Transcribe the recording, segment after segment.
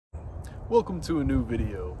Welcome to a new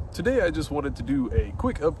video. Today I just wanted to do a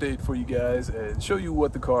quick update for you guys and show you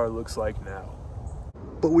what the car looks like now.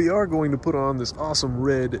 But we are going to put on this awesome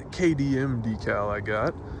red KDM decal I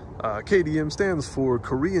got. KDM stands for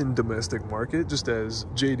Korean Domestic Market, just as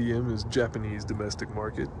JDM is Japanese Domestic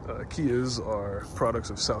Market. Kias are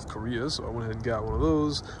products of South Korea, so I went ahead and got one of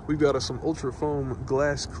those. We've got some ultra foam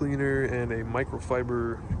glass cleaner and a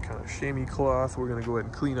microfiber kind of chamois cloth. We're going to go ahead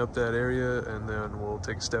and clean up that area, and then we'll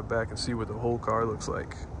take a step back and see what the whole car looks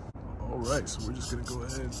like. Alright, so we're just going to go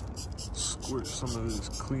ahead and squirt some of this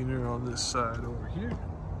cleaner on this side over here,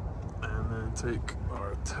 and then take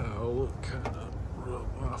our towel and kind of rub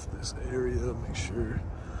off this area, make sure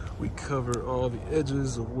we cover all the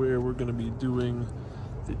edges of where we're going to be doing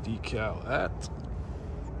the decal at.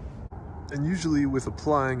 And usually with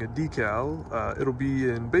applying a decal, it'll be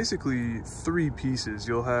in basically three pieces.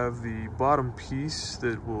 You'll have the bottom piece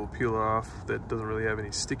that will peel off, that doesn't really have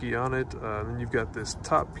any sticky on it. Then you've got this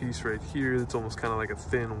top piece right here that's almost kind of like a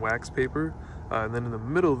thin wax paper. And then in the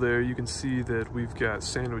middle there, you can see that we've got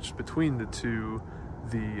sandwiched between the two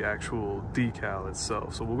the actual decal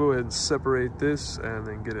itself. So we'll go ahead and separate this and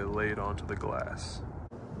then get it laid onto the glass.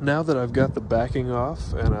 Now that I've got the backing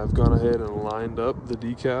off and I've gone ahead and lined up the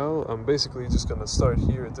decal, I'm basically just going to start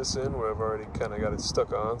here at this end where I've already kind of got it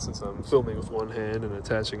stuck on, since I'm filming with one hand and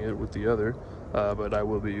attaching it with the other. But I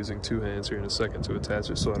will be using two hands here in a second to attach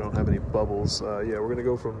it so I don't have any bubbles. Yeah, we're going to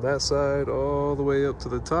go from that side all the way up to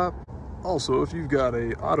the top. Also, if you've got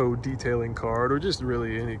a auto detailing card or just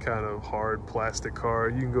really any kind of hard plastic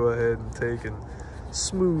card, you can go ahead and take and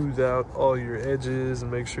smooth out all your edges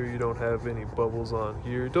and make sure you don't have any bubbles on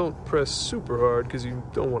here. Don't press super hard because you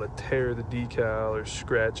don't want to tear the decal or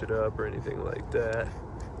scratch it up or anything like that.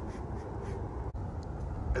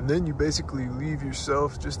 And then you basically leave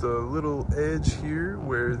yourself just a little edge here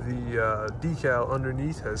where the decal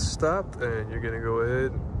underneath has stopped, and you're going to go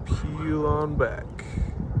ahead and peel on back.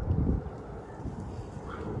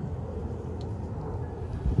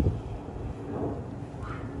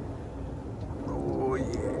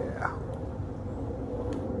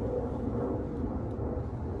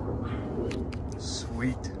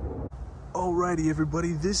 Sweet. Alrighty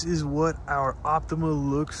everybody, this is what our Optima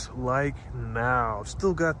looks like now.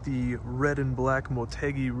 Still got the red and black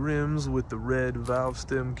Motegi rims with the red valve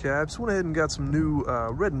stem caps. Went ahead and got some new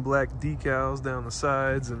red and black decals down the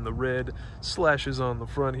sides and the red slashes on the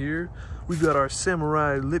front here. We've got our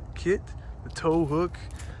samurai lip kit, the tow hook.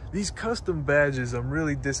 These custom badges I'm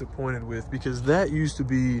really disappointed with, because that used to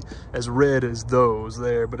be as red as those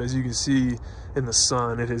there, but as you can see in the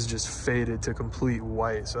sun, it has just faded to complete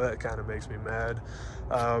white, so that kind of makes me mad.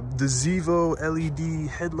 The Zevo LED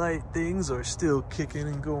headlight things are still kicking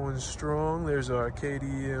and going strong. There's our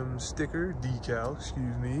KDM sticker, decal,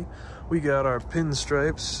 excuse me. We got our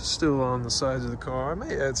pinstripes still on the sides of the car. I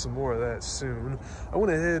may add some more of that soon. I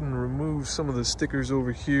went ahead and removed some of the stickers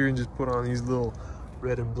over here and just put on these little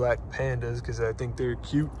red and black pandas because I think they're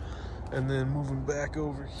cute. And then moving back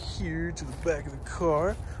over here to the back of the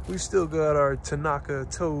car, we've still got our Tanaka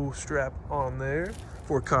toe strap on there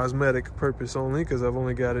for cosmetic purpose only, because I've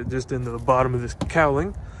only got it just into the bottom of this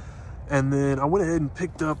cowling. And then I went ahead and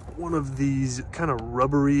picked up one of these kind of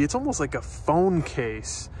rubbery, it's almost like a phone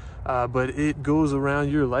case, but it goes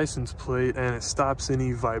around your license plate and it stops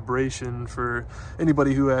any vibration for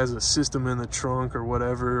anybody who has a system in the trunk or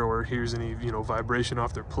whatever, or hears any, vibration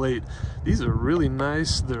off their plate. These are really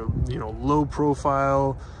nice. They're, low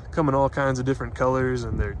profile, come in all kinds of different colors,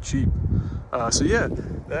 and they're cheap. So yeah,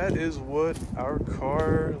 that is what our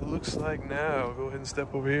car looks like now. Go ahead and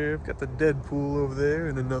step over here. I've got the Deadpool over there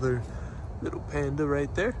and another little panda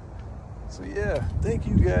right there. So yeah, thank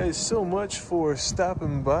you guys so much for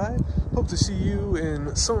stopping by. Hope to see you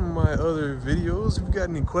in some of my other videos. If you've got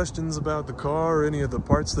any questions about the car or any of the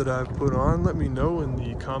parts that I've put on, let me know in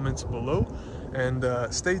the comments below. And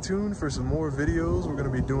stay tuned for some more videos. We're going to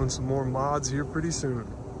be doing some more mods here pretty soon.